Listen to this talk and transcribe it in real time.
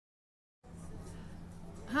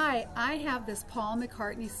Hi, I have this Paul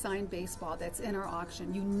McCartney signed baseball that's in our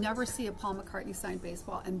auction. You never see a Paul McCartney signed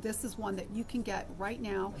baseball, and this is one that you can get right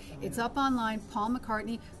now. It's up online, Paul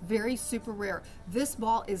McCartney, very super rare. This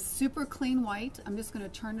ball is super clean white. I'm just going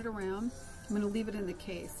to turn it around. I'm going to leave it in the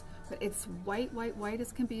case. But it's white, white, white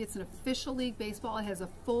as can be. It's an official league baseball. It has a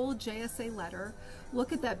full JSA letter.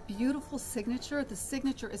 Look at that beautiful signature. The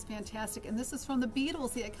signature is fantastic. And this is from the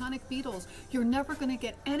Beatles, the iconic Beatles. You're never going to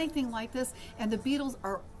get anything like this. And the Beatles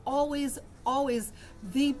are always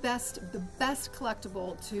the best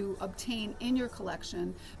collectible to obtain in your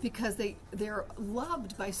collection, because they're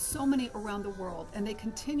loved by so many around the world, and they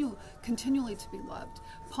continually to be loved.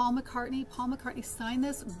 Paul McCartney signed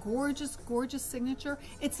this gorgeous signature.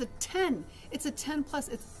 It's a 10 plus.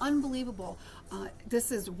 It's unbelievable.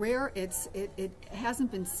 This is rare. It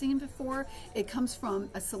hasn't been seen before. It comes from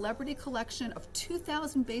a celebrity collection of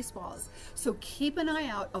 2,000 baseballs. So keep an eye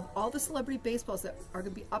out of all the celebrity baseballs that are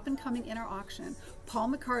going to be up and coming in our auction. Paul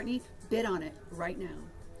McCartney, bid on it right now.